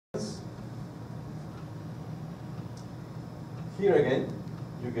Here again,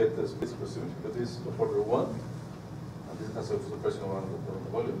 you get the split supersymmetry, but this is of order 1, and this has a suppression of the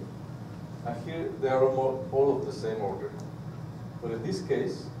volume. And here they are all of the same order. But in this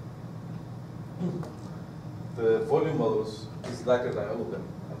case, the volume modulus is larger than all of them,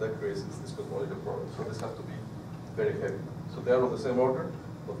 and that creates this cosmological problem. So this has to be very heavy. So they are of the same order,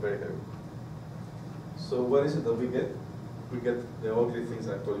 but very heavy. So what is it that we get? We get the ugly things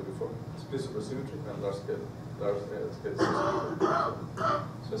I told you before: split supersymmetry and large scale supersymmetry.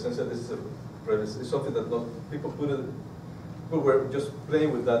 So essentially, this is it's something that people were just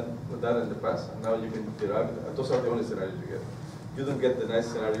playing with that in the past, and now you can derive it. And those are the only scenarios you get. You don't get the nice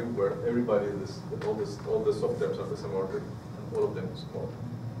scenario where everybody all the soft terms are the same order and all of them small.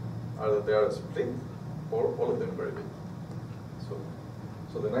 Either they are split or all of them very big.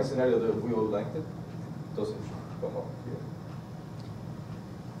 So the nice scenario that we all liked it doesn't come up here.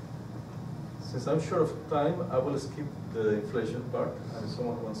 Since I'm short of time, I will skip the inflation part, and if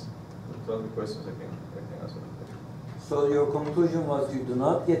someone wants to ask me questions, I can answer them. So your conclusion was you do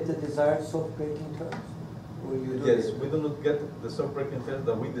not get the desired soft breaking terms? Or you do? Yes, we do not get the soft breaking terms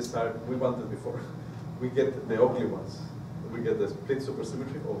that we wanted before. We get the ugly ones. We get the split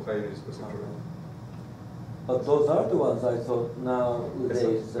supersymmetry or high energy supersymmetry. But those are the ones I thought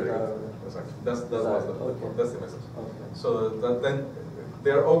nowadays that are... Exactly. That's the message. Okay. So then they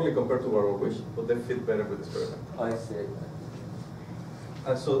are ugly compared to our wish, but they fit better with the experiment. I see.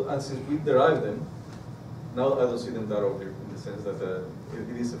 And since we derive them, now I don't see them that ugly in the sense that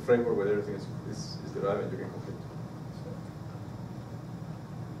it is a framework where everything is derived and you can complete.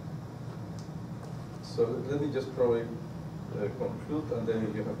 So let me just probably conclude, and then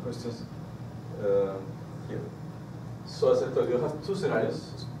if you have questions here. So as I told you, you have two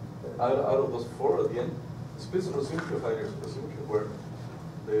scenarios out of those four at the end. Split supersymmetry or higher supersymmetry, where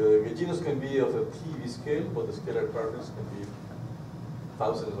the genus can be of a TeV scale, but the scalar particles can be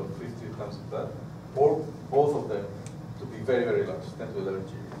thousands or 50 times of that, or both of them to be very, very large, 10 to 11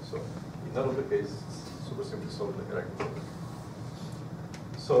 GeV. So in none of the cases, supersymmetry solves the hierarchy problem.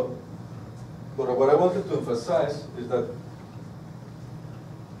 So, but what I wanted to emphasize is that,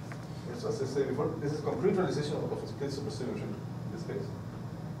 as I said before, this is concrete realization of a split supersymmetry in this case.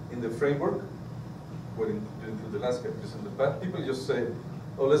 In the framework, when into the landscape, because in the past, people just say,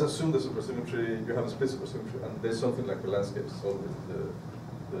 oh, let's assume the supersymmetry, you have a split supersymmetry, and there's something like a landscape solving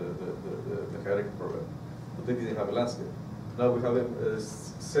the hierarchy problem. But they didn't have a landscape. Now we have a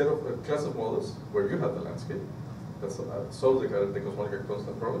class of models where you have the landscape that solves the cosmological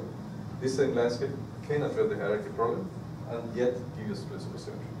constant problem. This same landscape can address the hierarchy problem and yet give you a split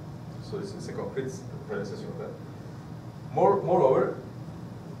supersymmetry. So it's a complete realization of that. Moreover,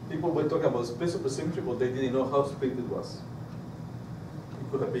 people were talking about split supersymmetry, but they didn't know how split it was. It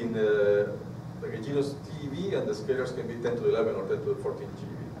could have been like a genus TeV, and the scalars can be 10 to 11 or 10 to 14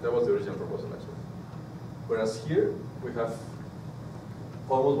 GeV. That was the original proposal, actually. Whereas here, we have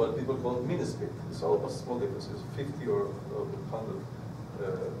almost what people call mini split. It's almost small differences, 50 or 100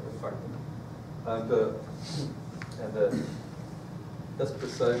 factor. And that's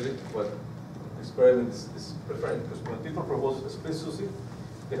precisely what the experiment is preferring. Because when people propose a split SUSY,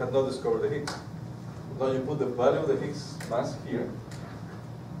 they had not discovered the Higgs. Now you put the value of the Higgs mass here,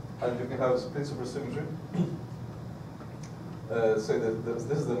 and you can have a split supersymmetry. Say that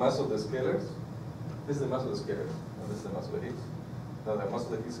this is the mass of the scalars, this is the mass of the scalars, and this is the mass of the Higgs. Now the mass of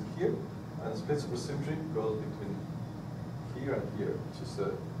the Higgs is here, and split supersymmetry goes between here and here, which is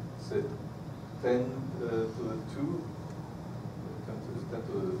say 10 to the 2, 10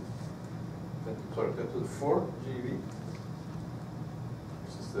 to the 4 GeV,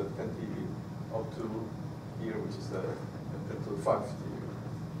 which is the 10 TeV, up to here, which is the 10 to the 5 TeV,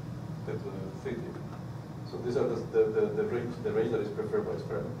 10 to the 3 TeV. So these are the range that is preferred by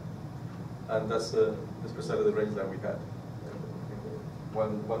experiment, and that's precisely the range that we had.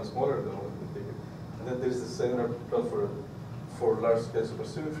 One smaller, the one bigger, and then there's the similar plot for large scale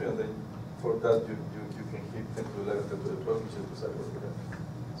supersymmetry, and then for that you can keep 10 to 11, 10 to 12, which is precisely what we have.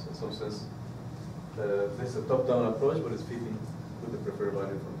 So in some sense, this is a top-down approach, but it's fitting with the preferred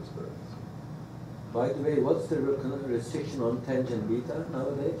value from the experiments. By the way, what's the restriction on tangent beta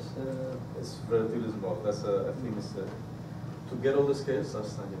nowadays? It's relatively small. That's I think it's to get all the scales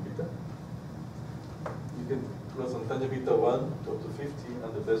as tangent beta. You can cross on tangent beta 1 to up to 50,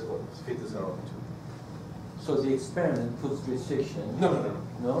 and the best one fit is around 2. So the experiment puts restriction? No.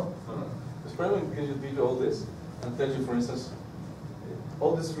 No? The experiment gives you all this and tells you, for instance,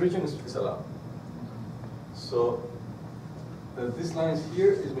 all this region is allowed. So this line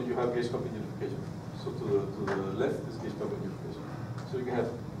here is when you have gauge coupling unification. So to the left is gauge coupling unification. So you can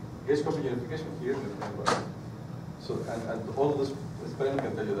have gauge coupling unification here in the frame bar. So, and all of this experiment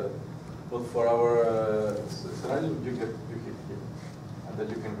can tell you that. But for our scenario, you hit here. And then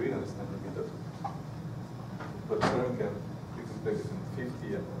you can read and understand the meter. But experiment you can play between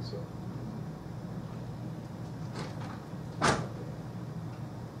 50 and so on.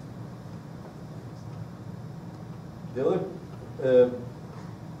 The other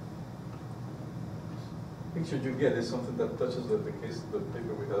picture you get is something that touches the case, the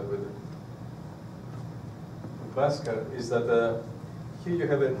paper we have with Bhaskar, is that here you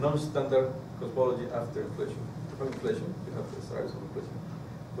have a non-standard cosmology after inflation. Before inflation, you have the scenarios of inflation.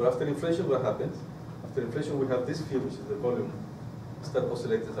 But after inflation, what happens? After inflation, we have this field, which is the volume, start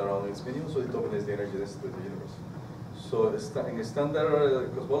oscillating around its minimum, so it dominates the energy density of the universe. So in a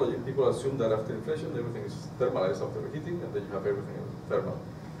standard cosmology, people assume that after inflation, everything is thermalized after heating, and then you have everything thermal.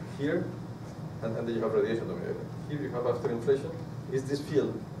 Here, and then you have radiation dominating. Here you have after inflation, is this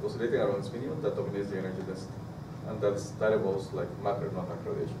field oscillating around its minimum that dominates the energy density. And that involves like matter, not like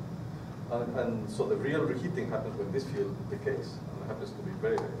radiation. And so the real reheating happens when this field decays. And it happens to be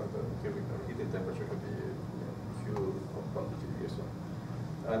very, like the reheating temperature can be a few quantity years.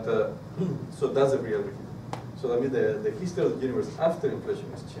 And so that's the real reheating. So that means the history of the universe after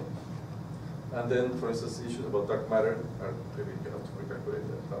inflation is changed. And then, for instance, issues about dark matter are maybe you have to recalculate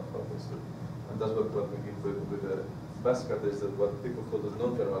how things do. And that's what we did with Bhaskar. There's what people call the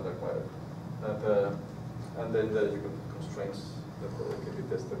non-thermal dark matter. And then you can put constraints that can be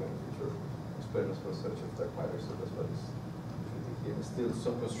tested in future experiments for search of dark matter. So that's what is here. Still,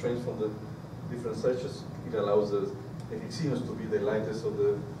 some constraints from the different searches. It allows the exynos to be the lightest of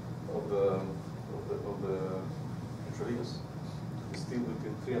the neutralinos. Still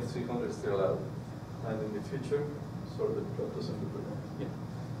between 3 and 300 is still allowed. And in the future, sort of the plot doesn't look like that.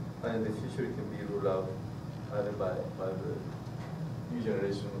 Yeah. And in the future, it can be ruled out either by the new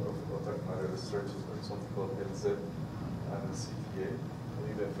generation of dark matter searches, or something called LZ and CPA, and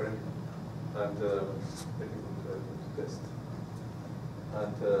even Fermi, and they can to test.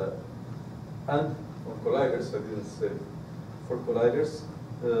 And on colliders, I didn't say, for colliders,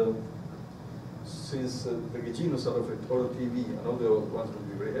 since the Gechinos are of all TV and all the ones will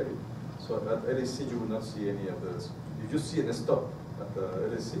be very heavy, so at LAC you will not see any of those. If you see a stop at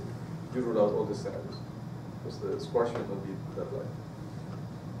LAC, you rule out all the scenarios, because the squash will not be that light.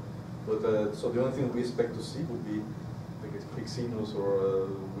 But so the only thing we expect to see would be like exynos or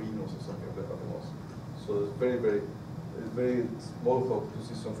winos or something like that at the most. So it's very small hope to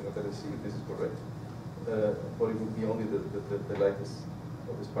see something at LAC if this is correct. But it would be only the lightest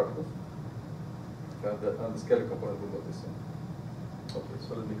of these particles. And the scalar component will not be the same. Okay,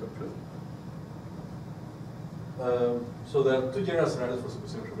 so let me conclude. So there are two general scenarios for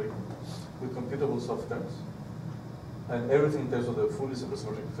supersymmetry breaking with computable soft terms. And everything in terms of the fully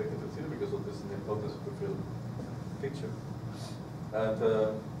supersymmetric effect into theory because of this nilpotent superfield picture. And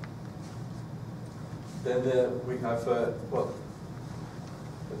then we have, well,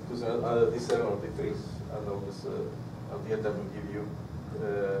 because these are the things, and at the end I will give you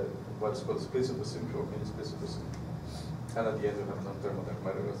what's called split supersymmetry or mini split supersymmetry. And at the end we have non-thermal dark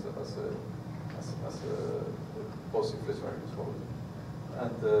matter as a post-inflationary cosmology.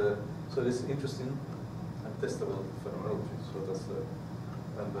 And so this is interesting and testable phenomenology. So that's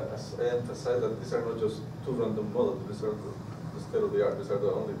and as I emphasize that these are not just two random models. These are the state of the art. These are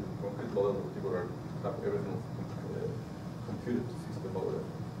the only concrete models where people have everything computed to fix the model.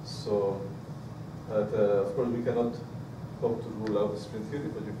 So of course we cannot hope to rule out the string theory,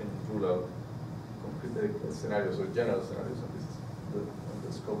 but you can rule out concrete scenarios or general scenarios, and this is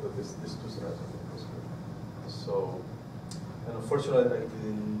the scope that these two scenarios are possible. So, and unfortunately, I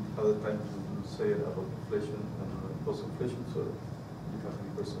didn't have the time to say about inflation and post-inflation, so you have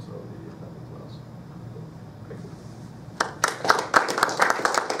any questions I'll be happy to answer. Thank you.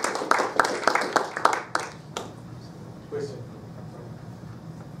 Question?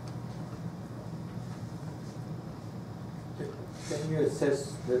 Can you assess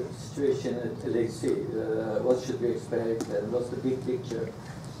the situation at LAC? What should we expect and what's the big picture?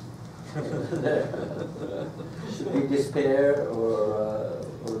 Should we despair or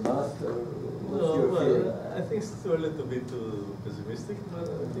not? Or what's your feeling? I think it's too early to be too pessimistic, but I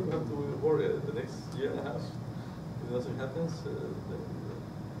think we have to worry the next year and a half. If nothing happens,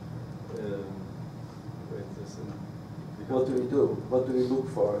 what do we do? What do we look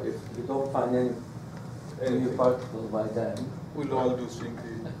for if we don't find any new particles by then? We'll all do string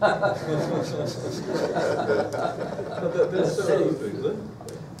theory. There's several things, eh?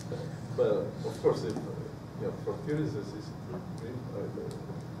 But of course, if, for theories, it's easy to read.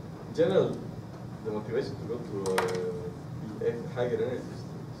 In general, the motivation to go to higher energies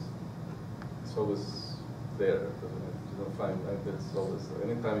is always there. You don't find, that's always,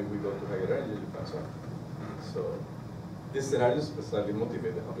 anytime we go to higher energy, you find something. So these scenarios precisely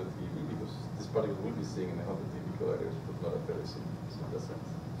motivate the 100 TeV because this particle will be seeing in 100 TeV collider, but not at 30. So in that sense.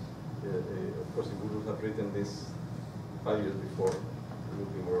 Of course, if we would have written this 5 years before, it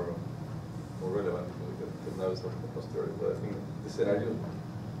would be more relevant because now it's a posteriori. But I think the scenario,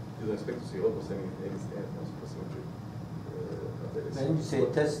 you don't expect to see almost any supersymmetry. When you say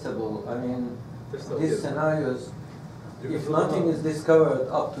testable, I mean, Testable, these yes. scenarios, You if can nothing not- is discovered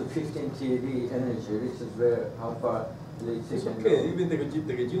up to 15 TeV energy, this is where how far LHC It's can okay, go. even the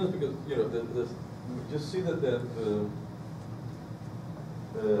Gaginos, because you know, you see that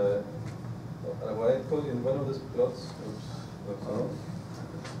what I told you in one of these plots. Oops, Oh.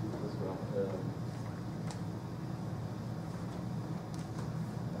 this one.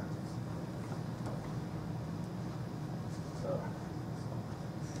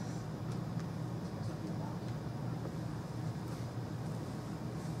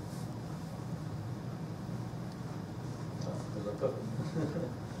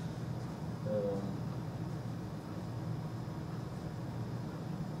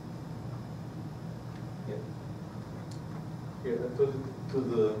 Here, to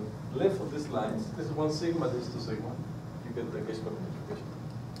the left of these lines, this is 1 sigma, this is 2 sigma. You get the gauge unification.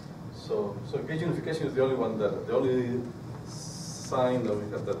 So gauge unification is the only one the only sign that we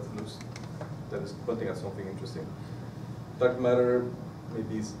have that is pointing at something interesting. Dark matter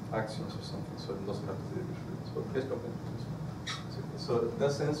maybe is actions or something, so it doesn't have to be different. So gauge unification. So in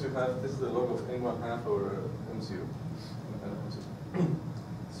that sense, you have this is the log of n1/2 over m0.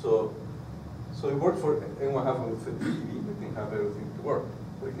 So it worked for n1/2 with the TeV. We can have everything to work.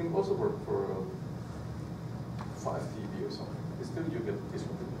 But it can also work for 5 TeV or something. Still, you get this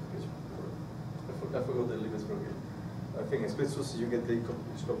unification. I forgot the limits for it. I think in split SUSY you get the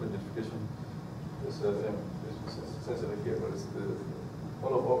coupling unification. It's sensitive here, but it's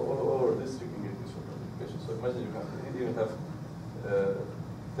all over this you can get this unification. So imagine you even have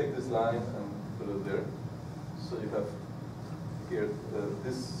take this line and put it there. So you have here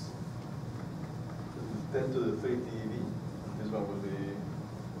this 10 to the 3 TeV. This one will be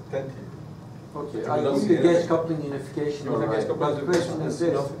 10 TeV. Okay, You I don't think see the anything. gauge coupling unification, You all can right. get But coupled the question is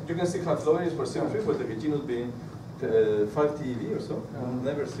this. You can still have low for symmetry, but the Gaginos being 5 TeV or so,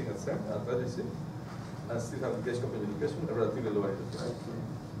 never seen at CERN, at LHC, and still have the gauge coupling unification, a relatively low energy.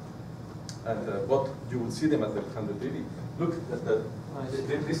 And what you will see them at the 100 TeV. Look,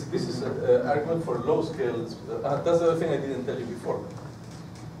 this is an argument for low scales. That's the other thing I didn't tell you before.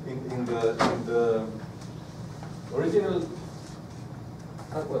 In the original,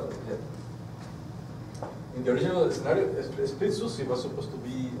 in the original scenario, split SUSY was supposed to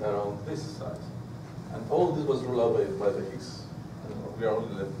be around this size, and all this was ruled out by the Higgs. And we are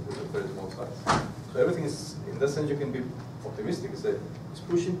only left with a very small size. So everything is, in that sense, you can be optimistic. It's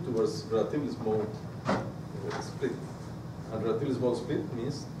pushing towards relatively small split. And relatively small split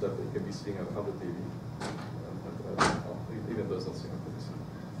means that it can be seen at 100 TeV, even though it's not seen at 30.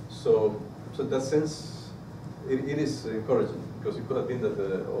 So in that sense, it is encouraging, because it could have been that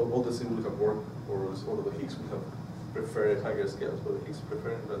all the sim would have worked, or the Higgs would have preferred higher scales, but the Higgs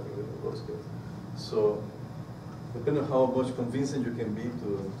prefer relatively low scales. So depending on how much convincing you can be to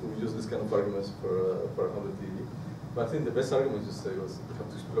use this kind of arguments for 100 TeV. But I think the best argument you say was you have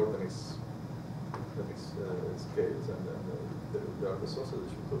to explore the next scales, and there are the sources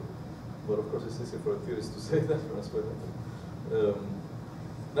that you took. But of course, it's easy for a theorist to say that from experimental.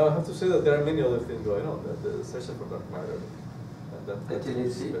 Now I have to say that there are many other things going on. The session for dark matter, and that At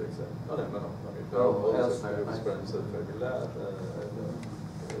LHC? very exciting. No. I mean, Oh, all elsewhere, the experiments at Fermi Lab,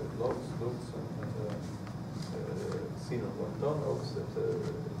 logs, xenon 1 ton, logs at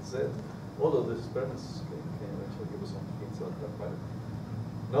Z. All of these experiments can actually give us some hints on dark matter.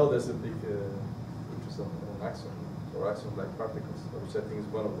 Now there's a big interest on axion, or axion-like particles, which I think is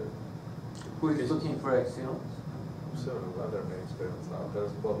one of the. Who is looking for axions? Several other main experiments now.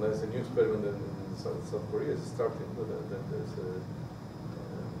 There's a new experiment in South Korea. It's starting, but then there's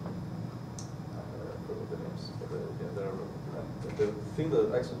I forgot the names. But yeah, there are. The thing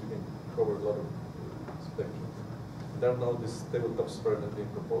that actually you can cover a lot of spectrum. There are now this tabletop experiment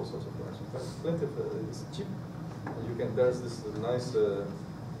being proposed also for action. Plenty of it's cheap. And you can. There's this nice,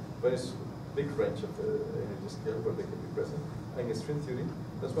 very big range of energy scale where they can be present. And in string theory,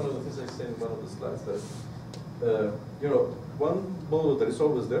 that's one of the things I said in one of the slides. That one model that is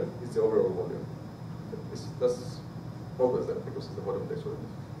always there is the overall volume. That's always there because it's the volume of the experiment.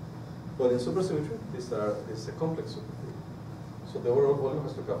 But in supersymmetry, it's a complex supertheory. So the overall volume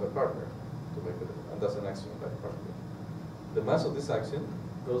has to have a partner to make it, and that's an axion-like particle. The mass of this axion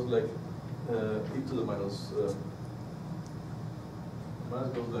goes like e to the minus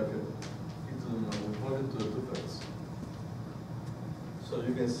goes like e to the minus 1 to the 2/3. So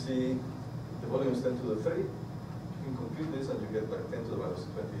you can see the volume is 10 to the 3. You can compute this and you get like 10 to the minus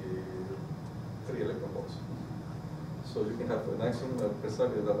 23 electron volts. So you can have an axion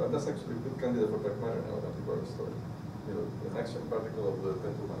precisely that, and that's actually a good candidate for dark matter now that people are storing. You know, an axion particle of the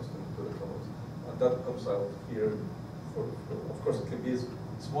 10 to the minus 22 electron volts. And that comes out here. Of course, it can be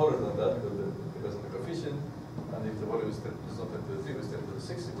smaller than that because of the coefficient. And if the volume is not 10 to the 3, it's 10 to the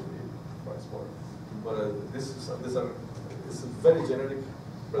 6, it will be quite smaller. But it's a very generic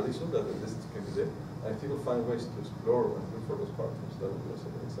prediction that this can be there. And people find ways to explore and look for those particles. That would be also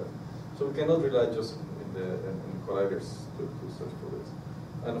very exciting. So we cannot rely just in colliders to search for this.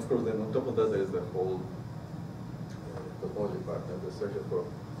 And of course, then on top of that, there is the whole topology part and the search for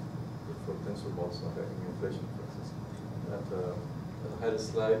tensor modes of inflation, for instance. And I had a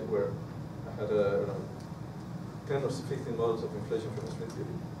slide where I had 10 or 15 models of inflation from string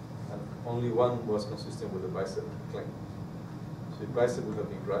theory, and only one was consistent with the bicep claim. So if bicep would have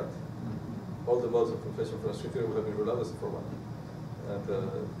been right, all the models of inflation from string theory would have been ruled out except for one. And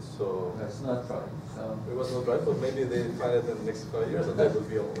so that's not right. So it was not right, but maybe they find it in the next 5 years, and they will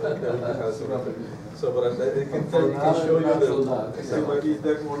be all. So, but I can tell you, can show you the. So maybe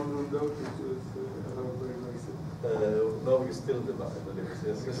that one ruled out, which was allowed by bicep. No, we still did not.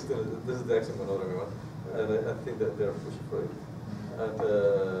 Yes, this is the axiom monodromy one, and I think that they are pushing for it. And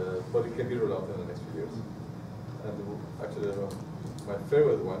but it can be ruled out in the next few years. And actually, my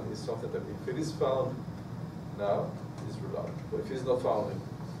favorite one is something that if it is found now, it's ruled out. But if it's not found in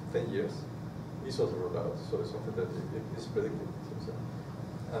 10 years, it's also ruled out. So it's something that is predicted.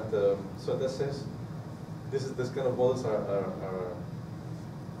 And so in that sense, this kind of models are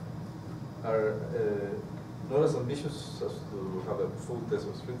not as ambitious as to have a full test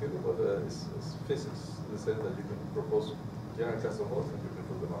of string theory, but it's physics in the sense that you can propose general class of models and you can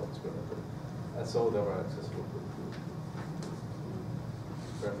prove them out experimentally. And some of them are accessible to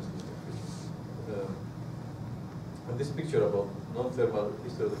experiments in the and this picture about non-thermal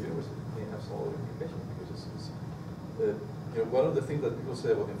history of the universe may have some other implications because you know, one of the things that people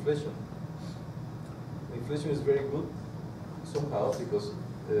say about inflation is very good somehow because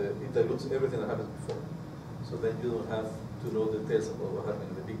it dilutes everything that happens before. So then you don't have to know details about what happened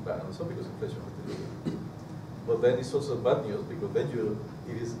in the Big Bang and so because inflation has to do with it. But then it's also bad news because then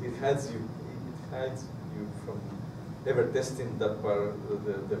it hides you from ever testing that part of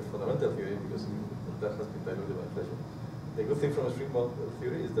the fundamental theory because that has been diluted by inflation. The good thing from a string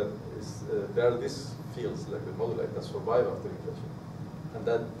theory is that there are these fields like the moduli that survive after inflation, and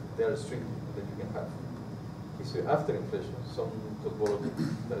that they are string that you can have. So after inflation, some topology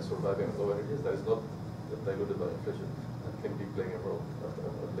that is surviving at low energies that is not diluted by inflation and can be playing a role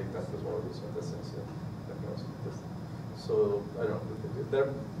at late time cosmology. So in that sense, that can also be tested. So I don't know. There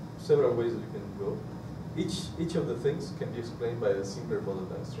are several ways that you can go. Each of the things can be explained by a simpler model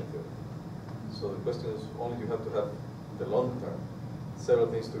than string theory. So the question is only you have to have the long term several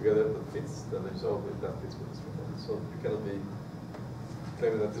things together that fits, that result that fits with the string theory. So you cannot be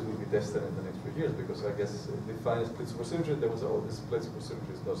claiming that this will be tested in the next few years because I guess if they find split supersymmetry, there was this split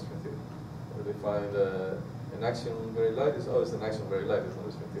supersymmetry is not string theory. If they find an axion very light, it's an axion very light, it's not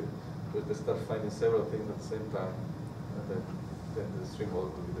a string theory. But they start finding several things at the same time, and then the string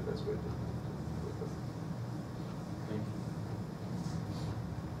model will be the best way to test. Thank you.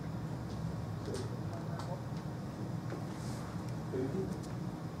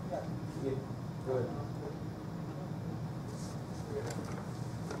 yeah, go ahead.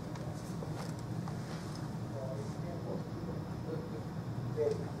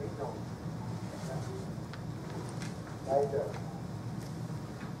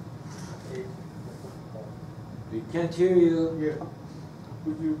 We can't hear you. Yeah.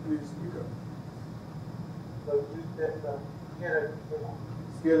 Could you please speak up? So you said scalar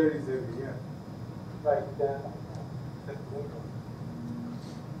Scalar is heavy, yeah. right,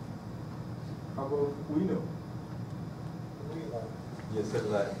 How about Uino? Yes, they're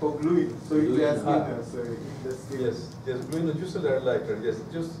light. Oh, gluino. So it Gluino. has inner, so in the scale. Yes, gluinos usually are lighter. Yes,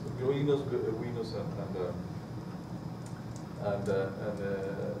 just gluinos, and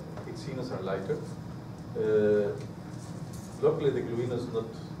hixinos are lighter. Luckily, the gluino is not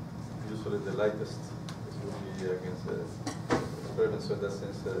usually the lightest. This will be against experiments. So in that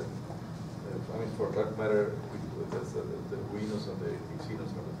sense, I mean, for dark matter, the gluinos and the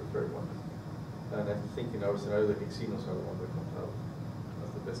hixinos are the preferred ones. And I think in our scenario, the hixinos are the ones that come out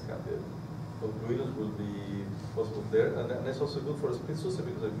as the best candidate. But gluinos will be possible there, and it's also good for a split SUSY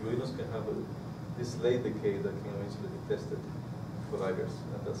because the gluinos can have this late decay that can eventually be tested for Tigers,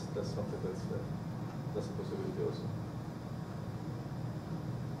 and that's something that's a possibility also.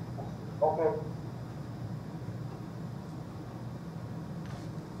 Okay.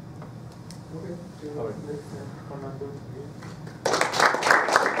 Okay. All right. Fernando.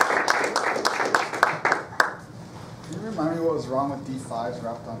 Can you remind me what was wrong with D5s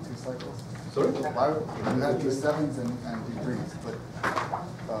wrapped on 2 cycles? Sorry? Why you had D7s and D3s, but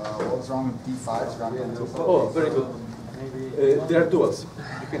what was wrong with D5s wrapped on 2 cycles? Oh, very good. There are duals.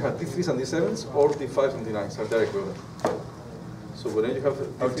 You can have D3s and D7s, or D5s and D9s, and they're equivalent. So when you have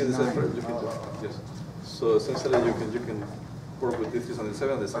D3 and D7, you can do yes. So essentially, you can work with D3s and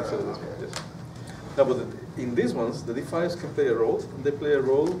D7, and essentially this one, yes. Now, but in these ones, the D5s can play a role. They play a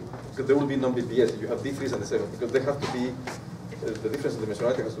role because there will be non-BPS. You have D3s and D7 because they have to be the difference in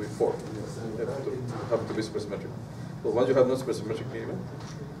dimensionality has to be 4. They have to be supersymmetric. But once you have non-supersymmetric minimum,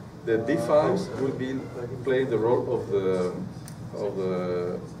 the D5s will be playing the role of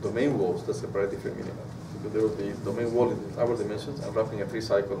the domain walls that separate different minima. Because there will be domain wall in our dimensions and wrapping a 3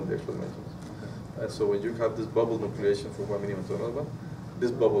 cycle in the extra dimensions. And so when you have this bubble nucleation from one minimum to another one, this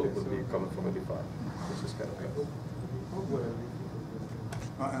bubble will be coming from a D5, which is kind of nice.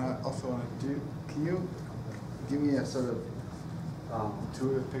 And I also want to can you give me a sort of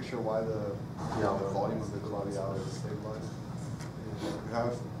intuitive picture why the volume of the Claudial is stabilized? You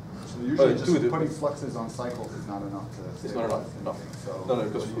have, so usually just putting fluxes on cycles is not enough to stabilize. It's not enough, no. So No,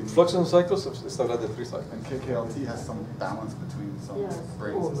 because fluxes on cycles stabilize the 3 cycles. And KKLT has some balance between some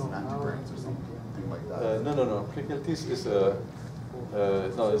brains and anti-brains or something like that. No. KKLT is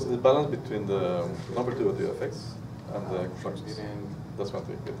no, it's the balance between the number 2 of the effects and the fluxes. That's what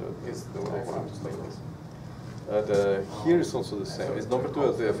is the way I want to stabilize. Here is also the same. It's number 2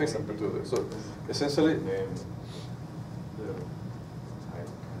 of the effects and number 2 of the. So essentially.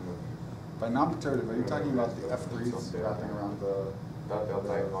 By non-perturbative, are you talking about the F3s wrapping around the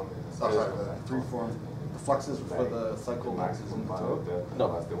 3-form, the fluxes for the cycle maxes in the two? No.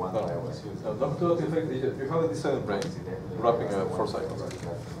 Number 2 of the effect, you have a D7 brain wrapping 4 cycles.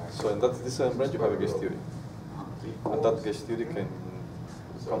 So in that D7 brain, you have a gauge theory. And that gauge theory can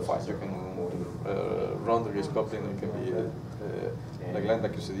confine. You can run the gauge coupling, it can be like line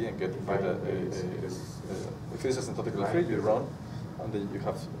like QCD and get if it is asymptotically free, you run. And then you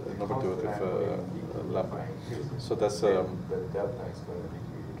have number 2 of lambda. So that's or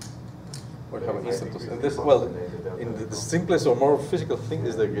you have an instantaneous. And this, well, in the simplest or more physical thing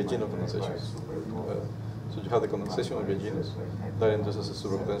is the Gaugino condensations. So you have the condensation of Gauginos that induces a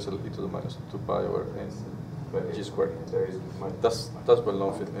superpotential e to the minus 2 pi over n g squared. That's well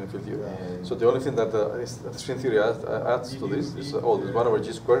known in field theory. So the only thing that string theory adds to this is this 1 over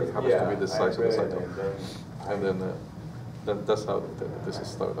g squared happens to be the size of the cycle, and then that's how this is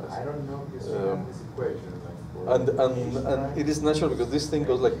stabilized. I don't know this equation. And it is natural because this thing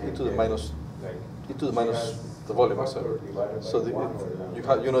goes like e to the minus the volume. So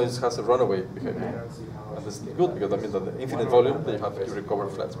it has a runaway behavior, and it's good because that means that the infinite volume that you recover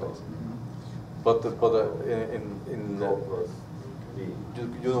flat space. But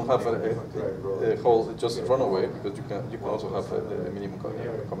you don't have a whole just runaway because you can also have a minimum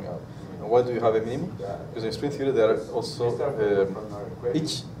coming out. And why do you have a minimum? Because in string theory there are also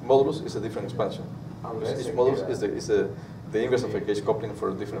each modulus is a different expansion. Because each modulus is the inverse of a gauge coupling for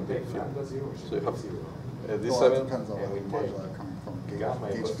a different field. So you have this 7. Depends on where the moduli coming from.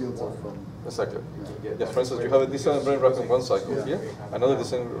 Gauge fields are from. Exactly. Yes, for instance, you have a D7 brain wrapping 1 cycle here, another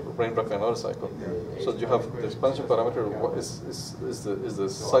D7 brain wrapping another cycle. So you have the expansion parameter is the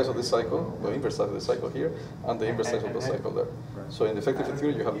size of this cycle, the inverse size of the cycle here, and the inverse size of the cycle there. So in effective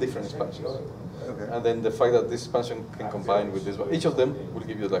theory, you have different expansions. And then the fact that this expansion can combine with this one, each of them will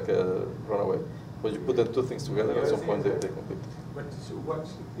give you like a runaway. But you put the 2 things together, at some point they complete. But so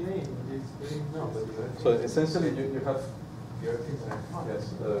what's the game? So essentially, you have. Yes.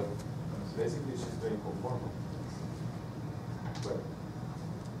 Basically, she's doing conformal. But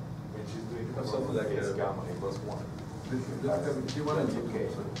when she's doing something like it's gamma equals 1. Okay.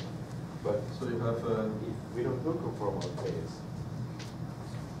 But So you have. if we don't do conformal case,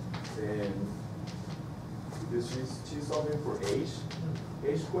 then because she's solving for h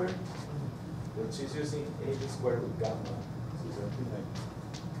squared, but she's using h squared with gamma. So something like.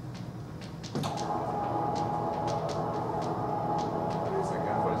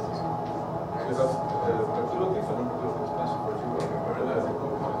 For instance, you have perturbative and non-perturbative expansion for you.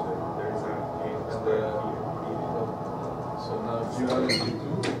 There is a So now you are in G2.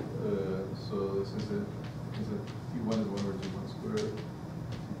 So this is a T1 is 1 over G1 squared.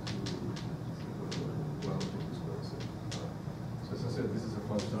 T2 is 1 over G2 squared. So as I said, this is a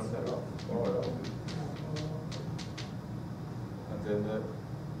function of that. And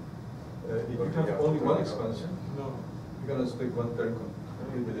If you have only one expansion, you cannot expect one term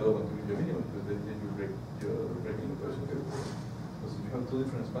with the other one to be your minimum, because then you break your breaking equation. Because if you have two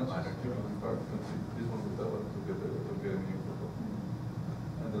different expansions, you can compare this one with that one to get a minimum.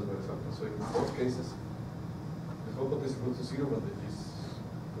 And that's what is happening. So in both cases, the whole is equal to 0 when the G is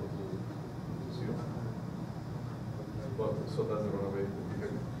equal to 0. But, so that's the runaway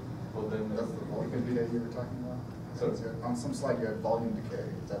behavior. But then That's the volume decay you were talking about? Sorry? On some slide you had volume decay.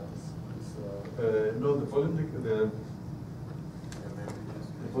 Is that this? No, the volume decay. The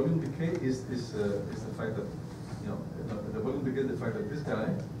volume decay is the fact that the volume decay is the fact that this guy,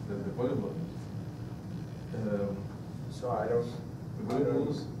 the volume load. So I don't. The volume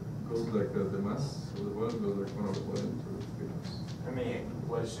goes like the mass, so the volume goes like 1 over volume to the mass. I mean,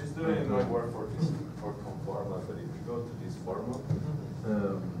 what she's doing might work for this for conformal, but if you go to this formal,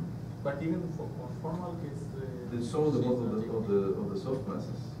 But even for conformal, it's the sum of the both of the soft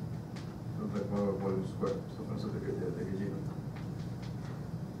masses look like 1 over volume squared. So for instance, the G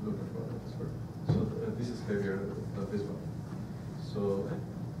look like 1 over squared. So this is heavier than this one. So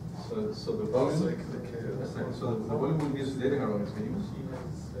the volume. Exactly. So the volume will be oscillating around its minimum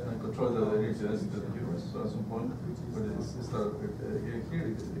and control the energy density of the universe. So at some point, when it starts getting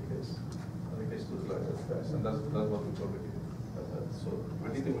here, it decays. And decays to the light, and that's what we call the heating. So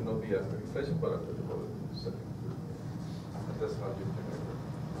heating will not be after inflation, but after the volume setting. And that's how you generate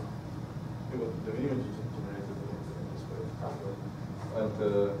it. The minimum you generated in this way. And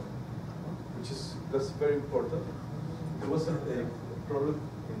that's very important. There was a problem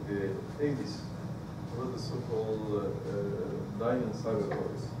in the 80s. What the so-called line and cyber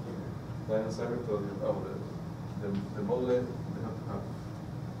theories. Line and cyber theory, the model they have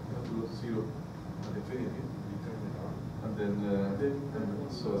to go to 0 at infinity, and then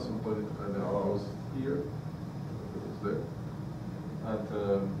so at some point it goes here, it goes there, and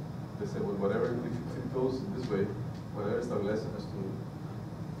they say, well, whatever if it goes this way, whatever is less has to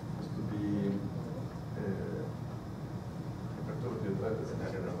be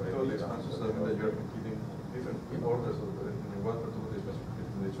totally expansion, so that you're competing different orders of in one particular expansion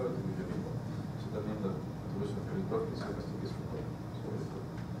competing with each other to be unique. So that means that the solution of your torque is equal to this from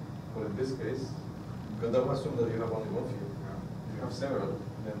but in this case, because that assume that you have only one field. If you have several,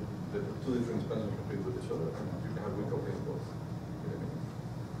 then the two different expansions compete with each other, and you can have weak opening both. And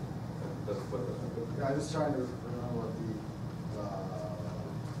that's what Yeah, I'm just trying to remember what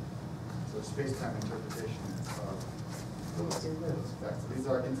the space-time interpretation of those effects. These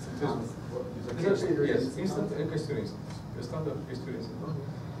are instantaneous. Yes, instant and Case-Theory instance. The standard Case-Theory instance.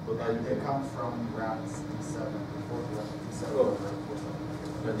 But now you They can come from rounds D7, before the D7. Oh.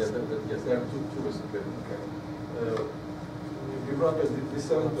 Yes, there are two ways to get it. Okay. If you run the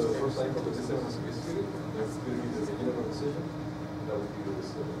D7 to the first cycle, the D7 is a Case-Theory, and that's going to be the general decision, and that will give you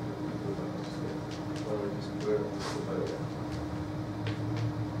this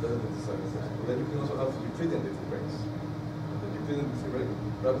that's the design. But then you can also have Euclidean different rings. The Euclidean different ring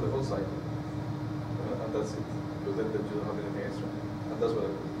wrap the whole cycle. And that's it. Because then you don't have anything extra. And that's what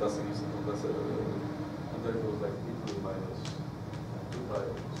that's an instant. And then it was like e to the minus 2 pi.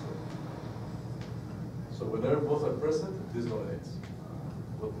 So whenever both are present, this dominates.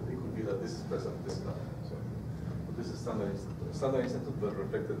 But it could be that this is present, this is not. So this is standard instant, but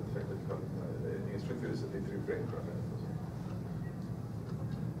reflected the fact that you have in string theory is a D3 frame.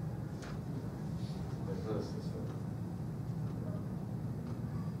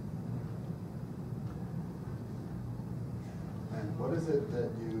 And what is it that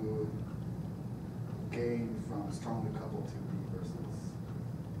you gain from strongly coupled 2D versus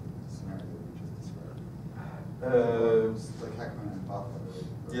the scenario that you just described? Like Heckman and Butler.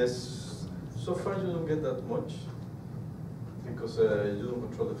 Yes. So far you don't get that much because you don't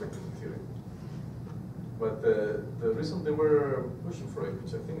control the effective theory. But the reason they were pushing for it,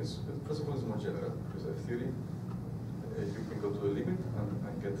 which I think is, first of all, is more general, because a theory, you can go to the limit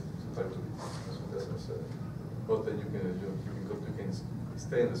and get to type 2D. So but then you can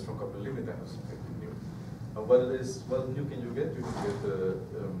stay in the strong coupled limit and have effective new. And what new can you get? You can get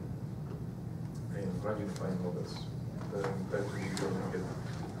grand unifying models. Type 2D you can get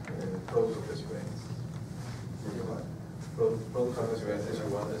products of SUNs. Product of SUNs,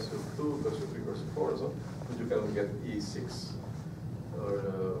 SU1, SU2, SU3, SU4, so but you can get E6 or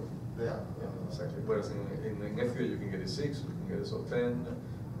exactly. Whereas in F theory you can get E6, you can get SO10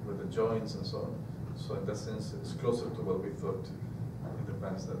 with the joints and so on. So in that sense, it's closer to what we thought in the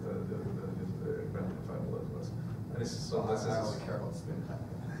past that the grand unified model was. And it's so in that sense. I only care about spin time.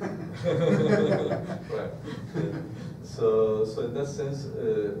 Right. So in that sense,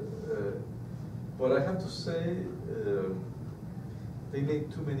 but I have to say, they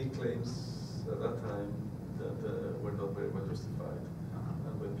made too many claims at that time that were not very well justified.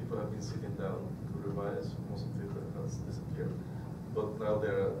 And when people have been sitting down to revise, most of it has disappeared. But now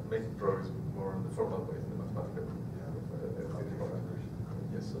they're making progress more in the formal way, in the mathematical way.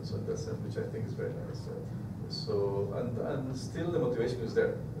 Yes, so in that sense, which I think is very nice. So, and still the motivation is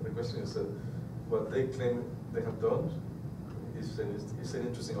there. The question is what they claim they have done is an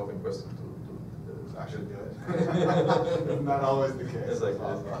interesting open question to Actually do it. Not always the case. Exactly.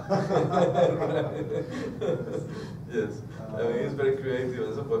 Yes. I mean, he's very creative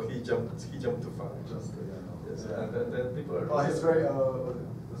and so, but he jumped too far. Just, yes. And then people are. Well, he's very,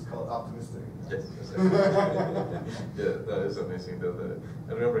 what's called optimistic. Yes. Exactly. Yeah, that is amazing.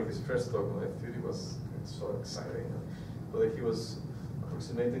 I remember his first talk on F-theory was so exciting. But he was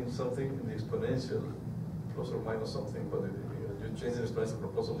approximating something in the exponential, plus or minus something, but you change the exponential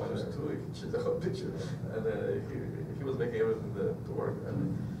from plus or minus 2, you can change the whole picture. And he was making everything to work.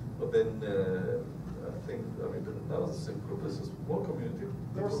 But then I think, now it's the same group, it's a small community.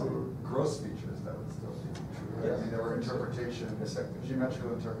 There were some gross features that would still be true. Yes. I mean, there were interpretations,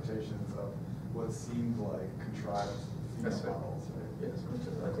 geometrical interpretations of what seemed like contrived models, right? Yes,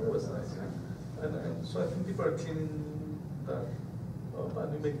 I think it was nice. And so I think people are cleaning that up,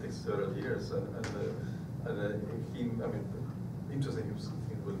 and it may take several years. And he, interesting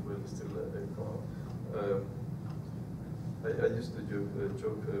thing will still come out. I used to joke,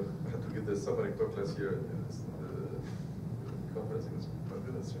 I had to give the summary talk last year in the conference in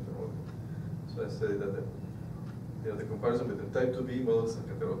Fernando. So I say that the comparison between type 2B models and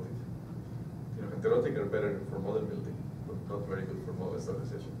heterotic. Heterotic are better for model building, but not very good for model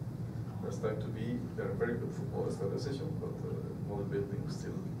stabilization. Whereas type 2B, they are very good for model stabilization, but model building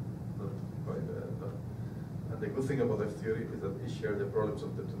still not quite done. And the good thing about F-theory is that it shares the problems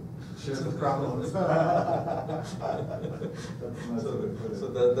of the two. Shares the problems. So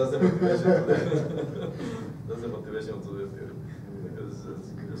that's the motivation to the that's the motivation to the theory. Because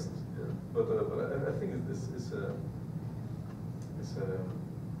it's just, yeah. But I think it's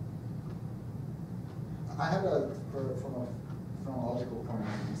I had from a phenomenological point of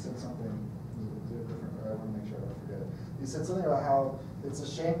view, you said something a bit different, but I want to make sure I don't forget it. You said something about how it's a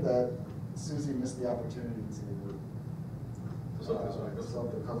shame that SUSY missed the opportunity to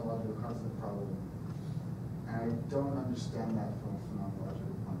solve the cosmological constant problem. And I don't understand that from a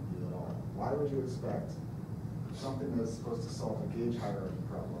phenomenological point of view at all. Why would you expect something that's supposed to solve a gauge hierarchy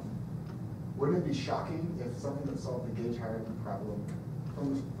problem? Wouldn't it be shocking if something that solved the gauge hierarchy problem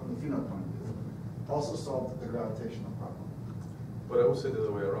from the pheno point of view also solved the gravitational problem? But I would say the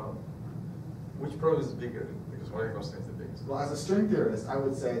other way around. Which problem is bigger? Because Maria constant is the biggest. Well, as a string theorist, I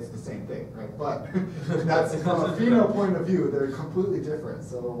would say it's the same thing, right? But that's from a pheno point of view, they're completely different.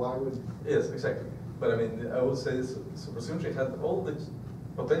 So why would? Yes, exactly. But I mean, I would say supersymmetry had all the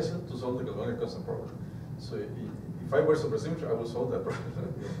potential to solve the cosmological constant problem. So if I were supersymmetry, I would solve that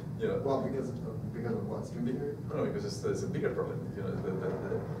problem. Well, because of what? String theory? No, because it's a bigger problem.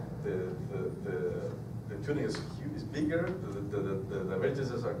 The tuning is bigger. The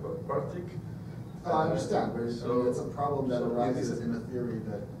divergences are quartic. I understand, but it's a problem that arises in a theory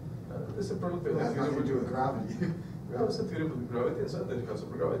that it's a problem has nothing to do with gravity. Well, it's a theory with gravity, and so then you have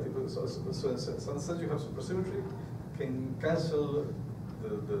supergravity. So in some sense, you have supersymmetry can cancel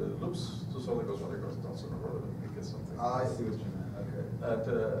the loops to solve the cosmological constant. So no problem, you get something. I see what you meant.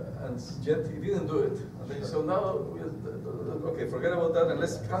 Okay. And yet he didn't do it. Sure. So now, okay, forget about that, and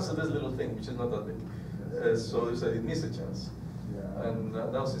let's cancel this little thing, which is not that big. So you said it missed a chance. Yeah. And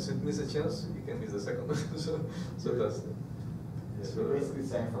now since it missed a chance, you can miss the second one. so that's it. So you're basically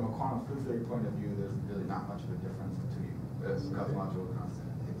saying from a quantum proof theory point of view, there's really not much of a difference between cosmological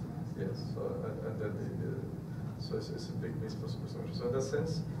constant and Higgs mass. Yes, so it's a big miss for supersymmetry. So in that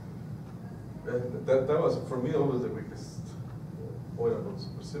sense, that was for me always the weakest point about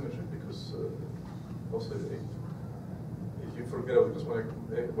supersymmetry, because also if you forget about the cosmological,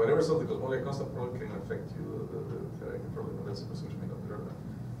 whatever solves the cosmological constant problem can affect you the theoretical problem, and that supersymmetry may not learn that.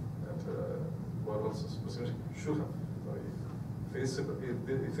 And what also supersymmetry should have. If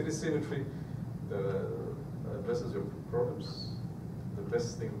it is symmetry that addresses your problems, the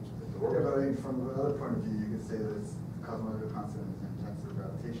best thing in the world. Yeah, but I mean, from another point of view, you could say that it's cosmological constant is an intensive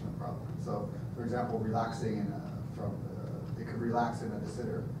gravitational problem. So, for example, relaxing it could relax in a de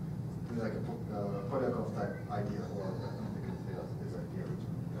Sitter, like a Polyakov type idea, or I don't think it's his idea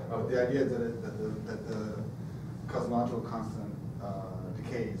originally. The idea is that the cosmological constant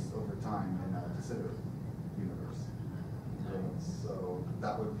decays over time in a de Sitter universe. So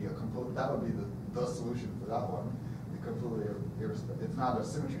that would be the solution for that one. It's completely it's not a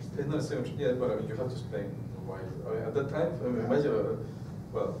symmetry state. It's not a symmetry, yeah, but I mean you have to explain why. I mean, at that time, I mean, imagine,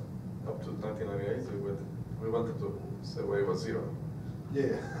 well, up to 1998, we wanted to say why it was zero.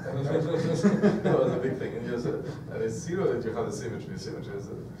 Yeah. That was a big thing. And, and it's zero that you have the symmetry.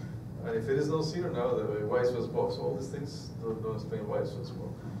 And if it is no zero now, the y is small. So all these things don't explain why it's so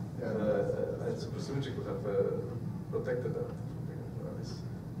small. Yeah. And supersymmetry could have protected that.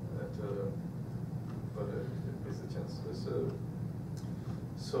 But it missed the chance.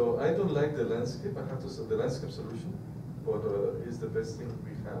 So I don't like the landscape. I have to say the landscape solution, but it's the best thing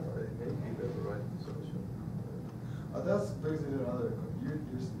we have. I may be the right solution. That brings me to another.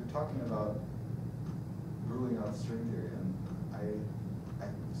 You're talking about ruling out string theory, and I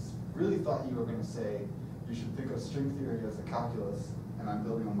really thought you were going to say you should think of string theory as a calculus, and I'm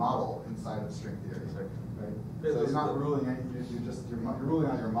building a model inside of string theory. Exactly. Right. Yeah, So you're not ruling any. You're ruling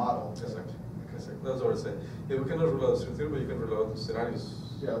out your model. Exactly. Exactly. That's what I say. Yeah, we cannot rule out string theory, but you can rule out scenarios.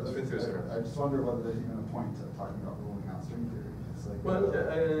 Yeah, string theory scenarios. I just wonder whether there's even a point to talking about ruling out string theory. It's like, Well,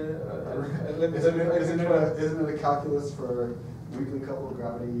 isn't it a calculus for weakly coupled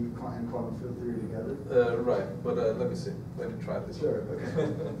gravity and quantum field theory together? Right, but let me see. Let me try this. Sure, okay.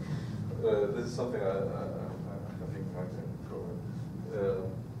 This is something I think I can throw in.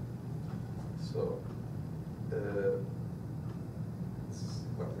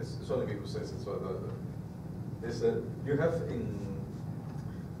 It's only me who says it. So you have in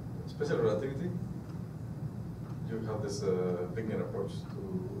special relativity, you have this linear approach to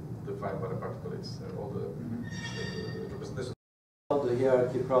define what a particle is, and all the representations. The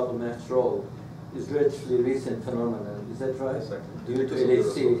hierarchy problem, after all, is relatively recent phenomenon. Is that right? Exactly. Due to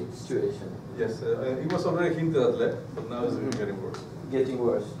LHC situation. Yes, it was already hinted at left, but now it's getting worse. Getting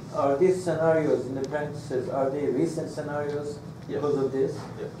worse. Are these scenarios in the parentheses, are they recent scenarios because of this?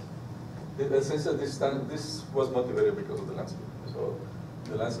 Yeah. Since this was motivated because of the landscape. So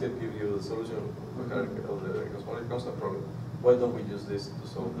the landscape gives you the solution of the hierarchy of the cosmology constant problem. Why don't we use this to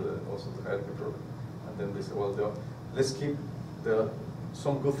solve also the hierarchy problem? And then they say, well, let's keep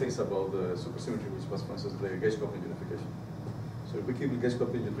some good things about the supersymmetry, which was, for instance, the gauge coupling unification. So if we keep the gauge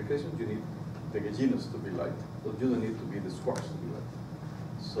coupling unification, you need the gauginos to be light, but you don't need to be the squarks to be light.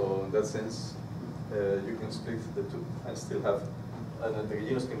 So in that sense, you can split the two and still have, and then the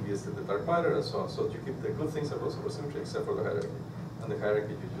gauginos can be the dark matter and so on. So you keep the good things about supersymmetry except for the hierarchy. And the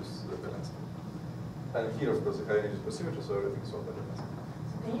hierarchy you use the landscape. And here, of course, the hierarchy is supersymmetry, so everything is solved by the landscape.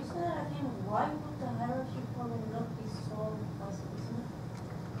 Can you say that again? Why would the hierarchy problem not be solved by supersymmetry?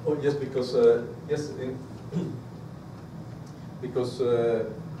 Oh, yes, because because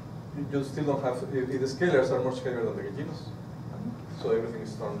you still don't have, the scalars are more scalar than the gauginos, so everything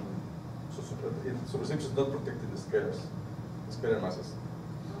is done. So supersymmetry is not protecting the scalars, the scalar masses.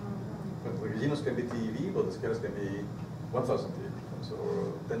 But the gauginos can be TeV, but the scalars can be 1000 TeV, so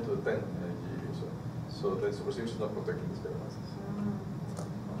 10 to the 10 GeV. So the supersymmetry is not protecting the scalar masses.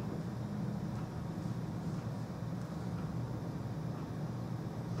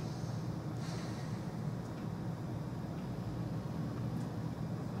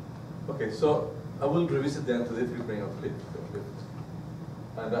 Okay, so I will revisit the antidatory brain of lift,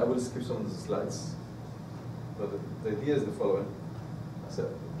 and I will skip some of the slides. But the idea is the following. So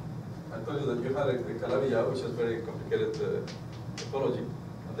I told you that you had a Calavia, which is very complicated topology,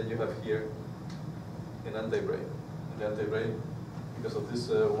 and then you have here an anti-brain. And the anti-brain, because of this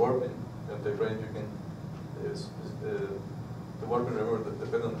warping, the anti-brain, you can the warping, remember, that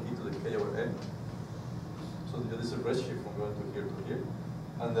depends on e to the k over n. So this is a redshift from going to here to here.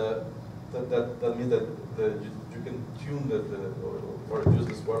 And that means that you can tune that or use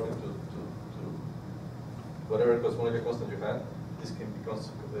this warping to whatever cosmology constant you have. This can be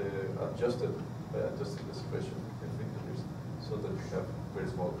adjusted by adjusting the separation in frequencies so that you have very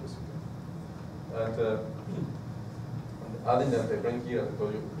small precipitation. And adding the anti-brain here, as I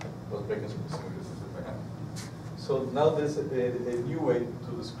told you, was breaking some symmetries by hand. So now there's a new way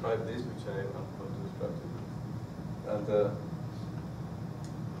to describe this, which I am going to describe to you.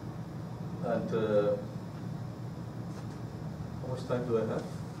 And how much time do I have?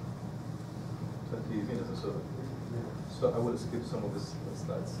 20 minutes or so. So I will skip some of these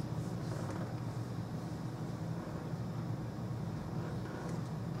slides.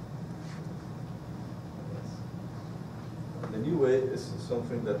 And the new way is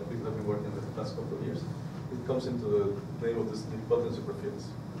something that people have been working on the past couple of years. It comes into the name of this nilpotent superfields.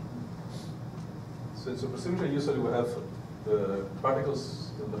 So in supersymmetry, usually we have the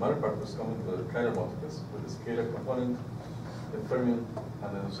particles, the matter particles come in the chiral multiples with the scalar component, the fermion,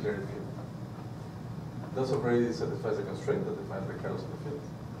 and the auxiliary field. Those already satisfies the constraint that defines the chirals of the field.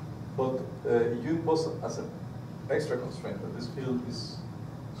 But you impose as an extra constraint that this field is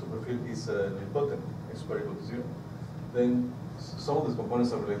superfield is nilpotent x squared equal to 0, then some of these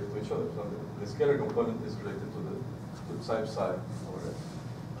components are related to each other. So the scalar component is related to the psi over there.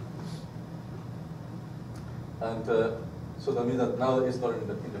 And so that means that now it's not an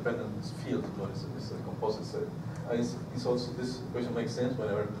independent field, but it's a composite set. And it's also, this equation makes sense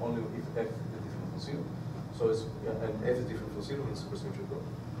whenever only if f is different from 0. So it's, and f is different from 0 in supersymmetrical.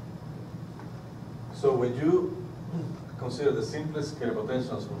 So when you consider the simplest scalar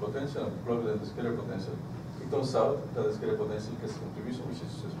potential and superpotential and plug it in the scalar potential, it turns out that the scalar potential gets a contribution which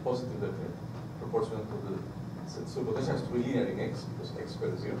is just positive definite, proportional to the superpotential has to be linear in x because x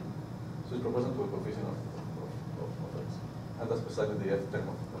squared is 0. So it's proportional to the coefficient of x. And that's precisely the f term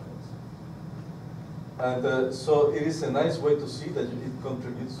of x. And so it is a nice way to see that it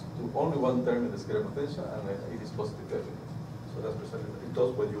contributes to only one term in the scalar potential and it is positive definite. So that's precisely, it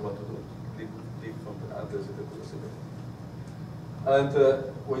does what you want to do, leap from the antecedent to the symmetry. And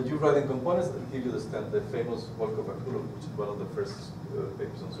when you write in components, it will give you the famous Volkov-Akulov, which is one of the first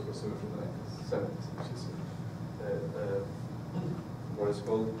papers on supersymmetry in the 1970s, which is what is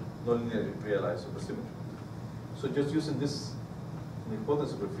called nonlinearly realized supersymmetry. So just using this nilpotent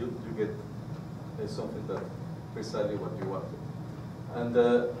superfield, you get something that precisely what you want.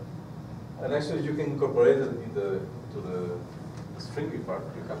 And actually, you can incorporate it to the stringy part.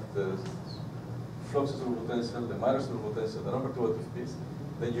 You have the flux superpotential, the minor superpotential, the number 2 active piece.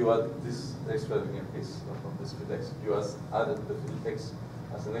 Then you add this extra linear piece from this field x. You added the field x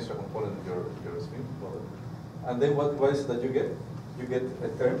as an extra component of your spin model. And then what is it that you get? You get a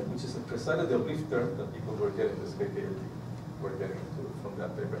term which is precisely the oblique term that people were getting, this KKLT, were getting from the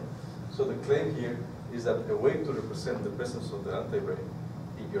anti-brane. So the claim here is that a way to represent the presence of the anti-brane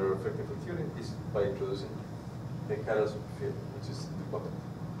in your effective theory is by introducing a chiral superfield, which is the bottom.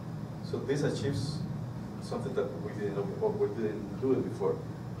 So this achieves something that we didn't do it before,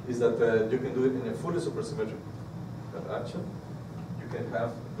 is that you can do it in a fully supersymmetric action. You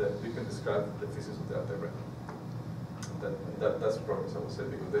can describe the physics of the anti-brane. That's progress, I would say,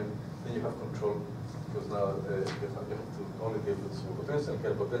 because then you have control, because now you have to only deal with superpotential,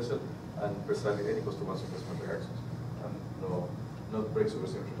 chiral potential, and precisely n equals to 1 supersymmetric actions, and not break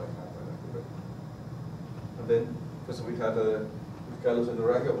supersymmetry like that. And then, first we had Carlos and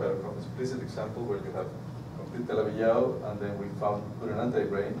Uraga, we had an explicit example where you have complete Calavillao, and then we put an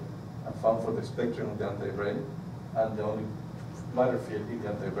anti-brane, and found for the spectrum of the anti-brane, and the only minor field in the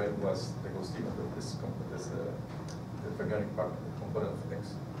anti-brane was the Agostino, the fermionic part, the component of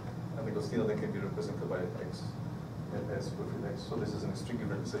x. And the Agostino then can be represented by x, superfield x. So this is an stringy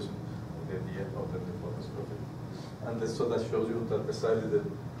realization of the idea of the nilpotent superfield. And so that shows you that precisely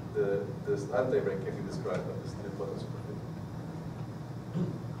the anti-brane can be described as the nilpotent superfield.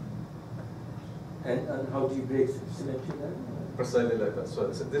 And how do you break supersymmetry then? Precisely like that. So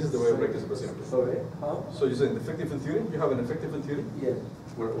this is the way of breaking supersymmetry. Sorry, how? So you say in the effective field theory, you have an effective field theory, Yes.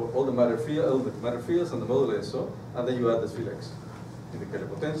 where all the matter fields and the moduli and so, and then you add this field x in the chiral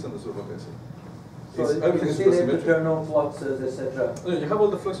potential and the superpotential. So you still have to turn on fluxes, etc. No, you have all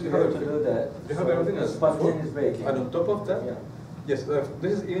the fluxes, you have to everything. do that. You have everything else. Spontaneous breaking. And on top of that, Yeah. yes,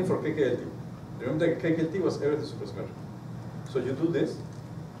 this is even for KKLT. Remember that KKLT was everything supersymmetric. So you do this,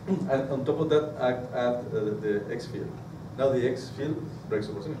 and on top of that, add the x field. Now the x field breaks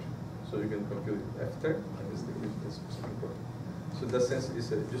supersymmetry. So you can compute f term, and it's the supersymmetric product. So in that sense,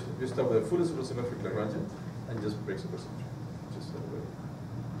 you start with a fully supersymmetric Lagrangian, and just break supersymmetry. Just that way.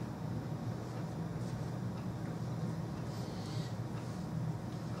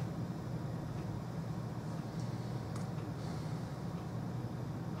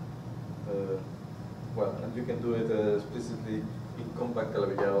 Well, and you can do it explicitly in compact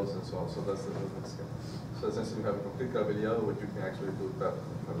Calavillaos and so on. So that's the next step. So essentially, you have a complete Calavillao, where you can actually do that.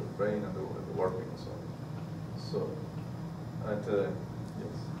 You have the brain and the warping and so on. So, and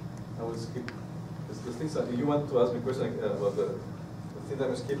yes, I will skip the things that you want to ask me a question about the thing that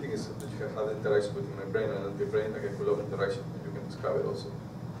I'm skipping is that you have the interaction between my brain and the brain, like a Coulomb interaction, and you can describe it also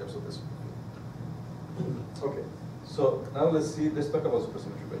in terms of this. Okay, so now let's talk about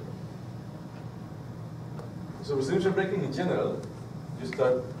supersymmetry breaking. Supersymmetry breaking in general,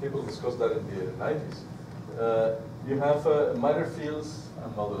 people discussed that in the 90s. You have minor fields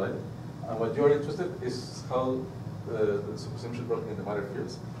and moduli, and what you're interested in is how the supersymmetry is broken in the minor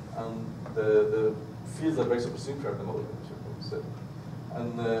fields, and the fields that break supersymmetry are the moduli, which I said.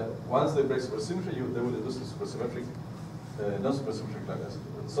 And once they break supersymmetry, they will induce the supersymmetric, non-supersymmetric Lagrangian,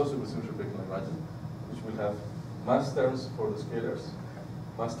 supersymmetric breaking Lagrangian, which will have mass terms for the scalars,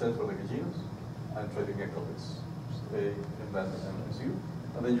 mass terms for the Gaginos, and trading economics, A, M, and MSU.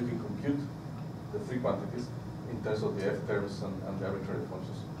 And then you can compute the three quantities in terms of the F terms and the arbitrary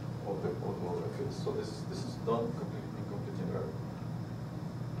functions of the fields. So this is done completely generally.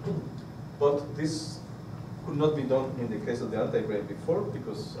 But this could not be done in the case of the anti-brane before,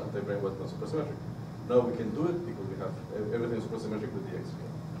 because anti-brane was not supersymmetric. Now we can do it because we have everything supersymmetric with the XP.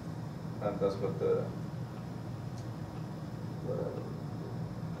 And that's what the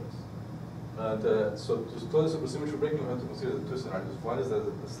so to study supersymmetry breaking, we have to consider the two scenarios. One is that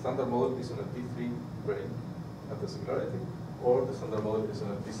the standard model is on a D3 brane at the singularity, or the standard model is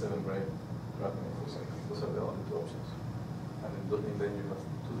on a D7 brane graphing for example. Those are the only two options. And then you have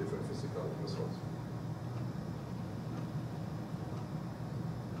two different physical results.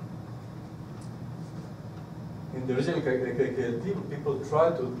 In the original KKLT, people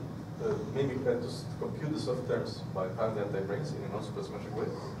tried to mimic that, to compute the soft terms by having the anti-branes in a non-supersymmetric way,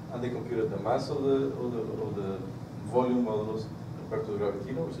 and they computed the mass of the volume modulus compared to the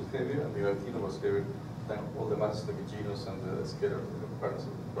gravitino, which is heavier, and the gravitino was heavier than all the masses of the genus and the scalar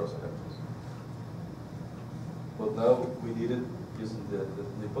comparison electrons. But now we did it using the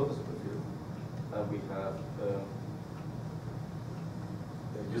hypothesis of the field, and we have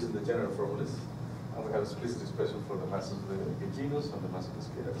using the general formulas, and we have explicit expression for the masses of the genus and the mass of the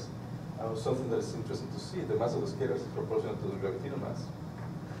scalars. Something that is interesting to see, the mass of the scalars is proportional to the gravitino mass,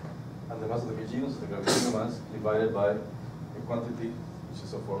 and the mass of the genus is the gravitino mass divided by a quantity which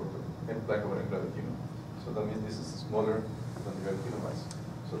is of order n black over n gravitino. So that means this is smaller than the gravitino mass.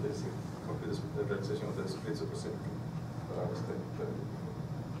 So this is a complete realization of the split supersymmetry that I was telling you.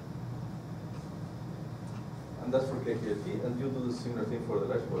 And that's for KKLT, and you do the similar thing for the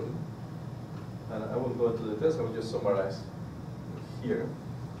large volume. And I won't go into the test, I will just summarize here.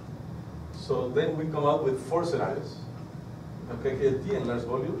 So then we come up with 4 scenarios. KKLT and large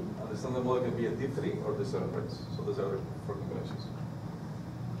volume, and the standard model can be a D3 or D7 branes. So those are the 4 combinations.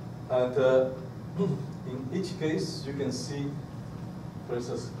 And in each case, you can see, for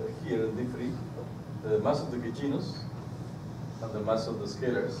instance, here in D3, the mass of the genus and the mass of the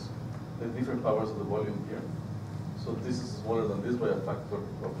scalars, the different powers of the volume here. So this is smaller than this by a factor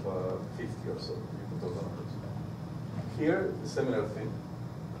of 50 or so. You can talk about it. Here, the similar thing.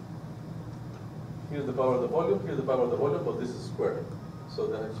 Here's the power of the volume, here's the power of the volume, but this is squared. So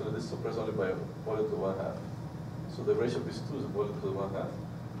that actually this is suppressed only by volume to 1/2. So the ratio of these two is volume to the 1/2,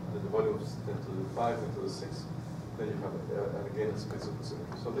 and then the volume is 10 to the 5, 10 to the 6. Then you have again a split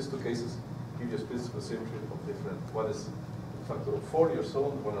supersymmetry. So these two cases give you a split supersymmetry of different. One is a factor of 40 or so,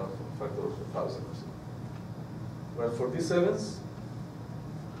 and one is a factor of 1,000 or so. Well, for D7s,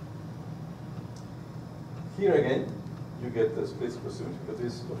 here again, you get the split supersymmetry, but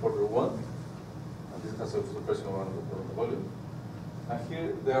this is of order 1, and this has a suppression of 1 of the volume. And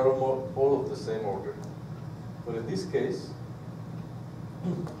here, they are all of the same order. But in this case,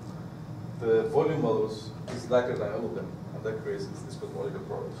 the volume modulus is larger than all of them, and that creates this cosmological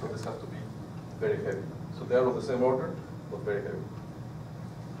problem. So this has to be very heavy. So they are of the same order, but very heavy.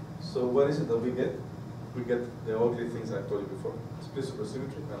 So what is it that we get? We get the ugly things I told you before: split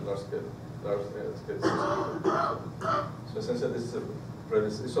supersymmetry and large scale. So essentially, this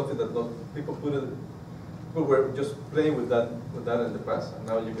is something that people were just playing with that in the past, and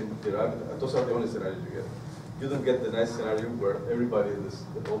now you can derive it. And those are the only scenarios you get. You don't get the nice scenario where everybody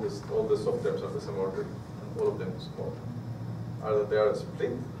all the soft terms are the same order and all of them small. Either they are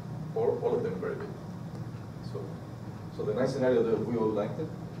split or all of them very big. So the nice scenario that we all liked it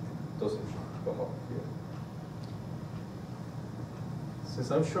doesn't come up here. Since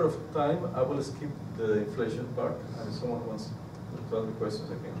I'm short of time, I will skip the inflation part, and if someone wants to ask me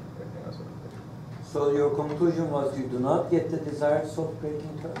questions, I can answer them. So your conclusion was you do not get the desired soft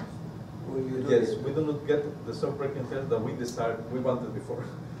breaking terms? Or you do Yes, we do not get the soft breaking terms that we wanted before.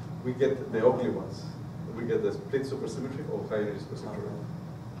 We get the ugly ones. We get the split supersymmetry or high energy supersymmetry.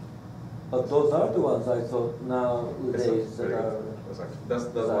 But those are the ones I thought nowadays that are... Exactly. That's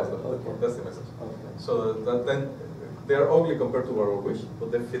the message. Okay. So that then they are ugly compared to our wish,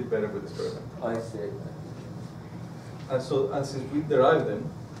 but they fit better with the experiment. I see. And since we derived them,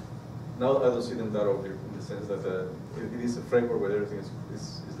 now I don't see them that ugly in the sense that it is a framework where everything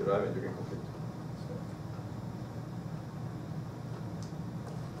is derived and you can complete.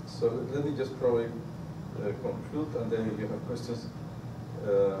 So let me just probably conclude, and then if you have questions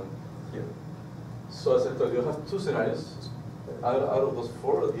here. So as I told you, you have 2 scenarios. Out of those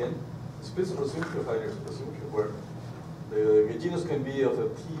 4 at the end, split supersymmetry or higher supersymmetry, where the genus can be of a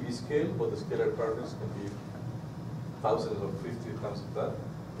TeV scale, but the scalar particles can be thousands or 50 times of that,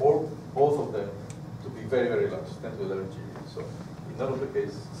 or both of them to be very, very large, 10 to the 11 GeV. So in none of the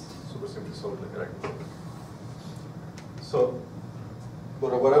cases, supersymmetry solves the hierarchy problem. So,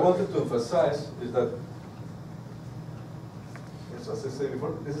 but what I wanted to emphasize is that so as I said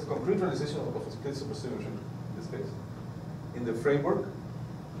before, this is concrete realization of a split supersymmetry in this case. In the framework,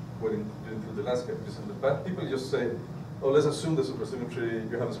 when you include the landscape, because in the past, people just say, oh, let's assume the supersymmetry,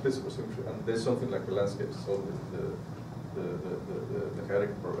 you have a split supersymmetry, and there's something like a landscape, solve the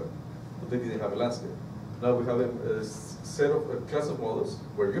hierarchy problem. But they didn't have a landscape. Now we have a set of a class of models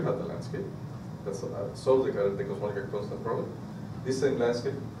where you have the landscape, that solves the cosmological constant problem. This same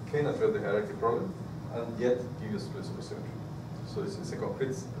landscape can address the hierarchy problem, and yet give you a split supersymmetry. So it's a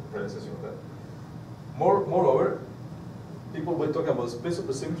concrete realization of that. Moreover, people were talking about split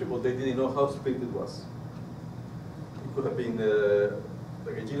supersymmetry, but they didn't know how split it was. It could have been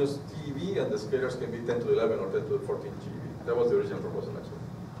like a genus TeV, and the scalars can be 10 to the 11 or 10 to the 14 GeV. That was the original proposal, actually.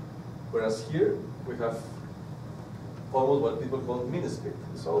 Whereas here, we have almost what people call mini-split.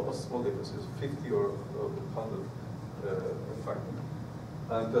 It's almost small differences, 50 or 100 factor.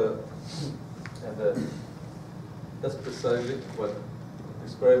 And that's precisely what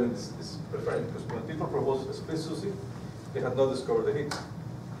experiment is preferring, because when people propose a split SUSY, they had not discovered the Higgs.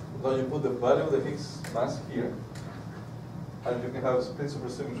 Now you put the value of the Higgs mass here, and you can have a split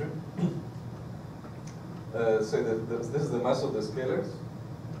supersymmetry. Say that this is the mass of the scalars,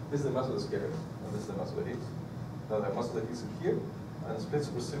 this is the mass of the scalars, and this is the mass of the Higgs. Now the mass of the Higgs is here, and split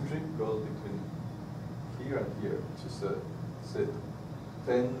supersymmetry goes between here and here, which is say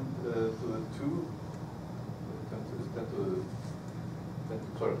 10 to the 2, 10 to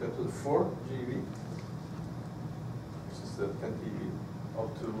the 4 GeV, which is the 10 TeV, up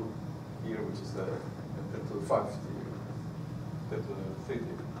to here, which is the 10 to the 5 TeV, 10 to the 3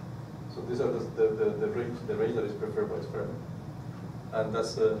 TeV. So these are the range that is preferred by experiment, and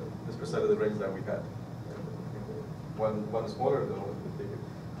that's precisely the range that we had. One smaller, the one bigger,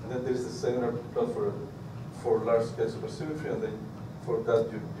 and then there's the similar plot for large scale supersymmetry, and then for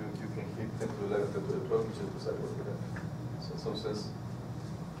that you can hit 10 to the 11, 10 to the 12, which is precisely what we have. So in some sense,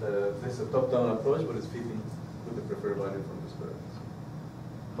 this is a top-down approach, but it's fitting with the preferred value from the experiments.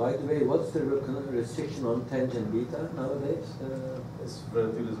 By the way, what's the restriction on tangent beta nowadays? It's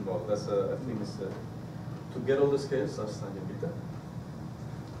relatively small. That's I think it's to get all the scales as tangent beta.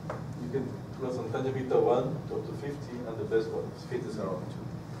 You can plot on tangent beta 1 to 50, and the best one fit is around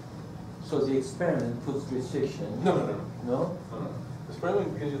 2. So the experiment puts restriction? No. No? No. The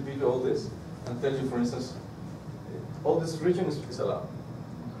experiment gives you all this and tells you, for instance, all this region is allowed.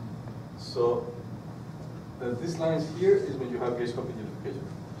 So this lines here is when you have gauge coupled unification.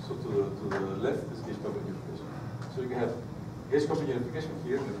 So to the left is gauge coupled unification. So you can have gauge coupled unification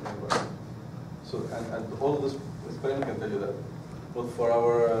here and right. So and all of this experiment can tell you that. But for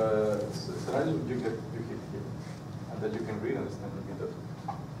our scenario, you hit here, and then you can read and understand the beta.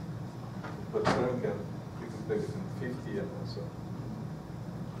 But experiment you can play between 50 and so.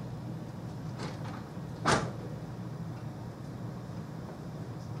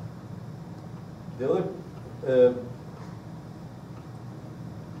 The other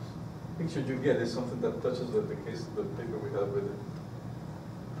picture you get is something that touches the case, the paper we have with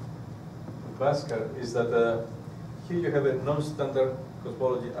Bhaskar, is that here you have a non-standard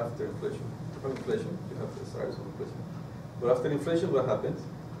cosmology after inflation. Before inflation, you have the stars of inflation. But after inflation, what happens?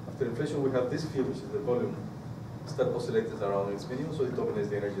 After inflation, we have this field, which is the volume, start oscillating around its minimum, so it dominates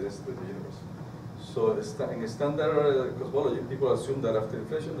the energy density of the universe. So in a standard cosmology, people assume that after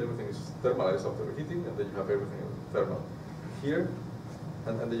inflation, everything is thermalized after reheating, and then you have everything thermal. Here,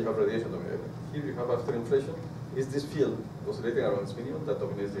 and then you have radiation dominating. Here you have after inflation, is this field oscillating around its minimum that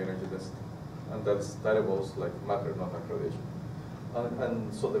dominates the energy density. And that's variables like matter, not like radiation.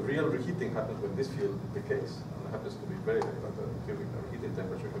 And so the real reheating happens when this field decays, and it happens to be very, very hot. The reheating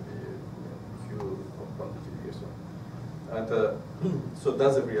temperature could be few quantity or so. And so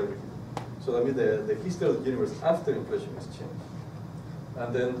that's the real reheating. So that means the history of the universe after inflation has changed.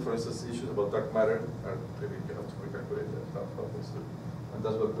 And then, for instance, issues about dark matter are maybe you have to recalculate how things do. And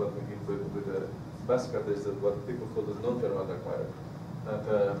that's what we did with Bhaskar, is that what people call the non-thermal dark matter.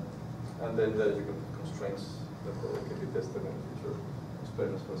 And then you can put constraints that can be tested in future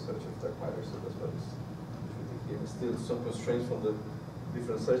experiments for search of dark matter. So that's what is here. Still some constraints from the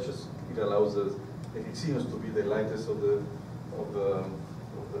different searches. It allows the Higgsinius to be the lightest of the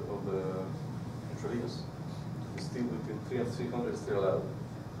neutralinos. Still between 3 and 300 is still allowed.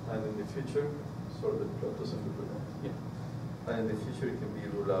 And in the future, sorry, the plot doesn't look good. Yeah. And in the future, it can be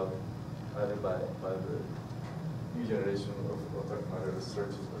ruled out either by the new generation of dark matter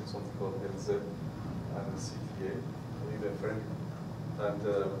searches, like something called LZ and CTA, or even Fermi, and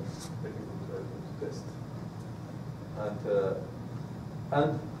they can to test.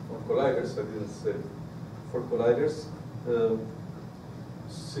 And for colliders, I didn't say, for colliders,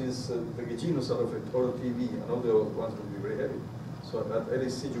 since the genus out of it, or TeV, and all the old ones will be very heavy, So at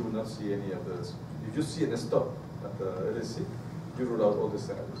LAC, you will not see any of this. If you see a stop at the LAC, you rule out all the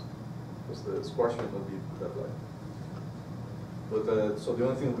scenarios, because the squash will not be that light. But so the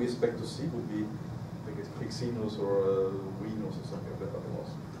only thing we expect to see would be like a Exynos or Winos or something like that at the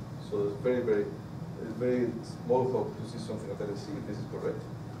most. So it's very small hope to see something at LAC if this is correct.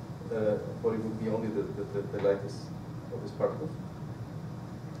 But it would be only the lightest of these particles.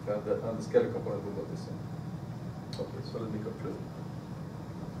 And the scalar component will not be seen. Okay, so let me conclude.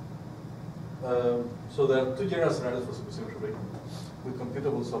 So there are two general scenarios for supersymmetry with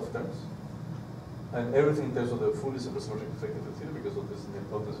computable soft terms, and everything in terms of the fully supersymmetric effective theory because of this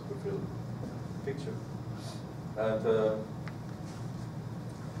nilpotent superfield picture. And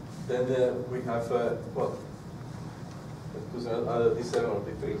then we have well, these are our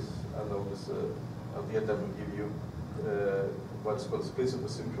degrees, and at the end I will give you what's called split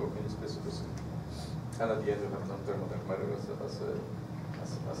supersymmetry or mini split supersymmetry. And at the end, you have non-thermal matter as a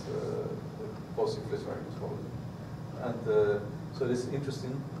post-inflation as well. And so this is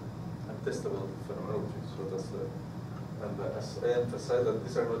interesting and testable phenomenology. So that's and as I emphasize that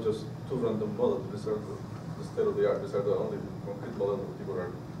these are not just two random models. These are the state of the art. These are the only concrete models that people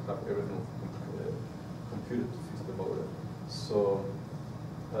have everything computed to fix the model. So,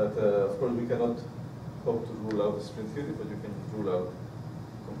 of course, we cannot hope to rule out the string theory, but you can rule out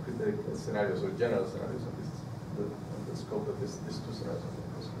concrete scenarios or general scenarios, and this is the scope that these two scenarios are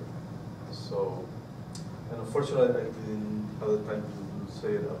possible. So, and unfortunately, I didn't have the time to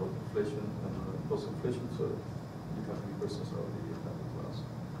say about inflation and post-inflation, so you have to be persons already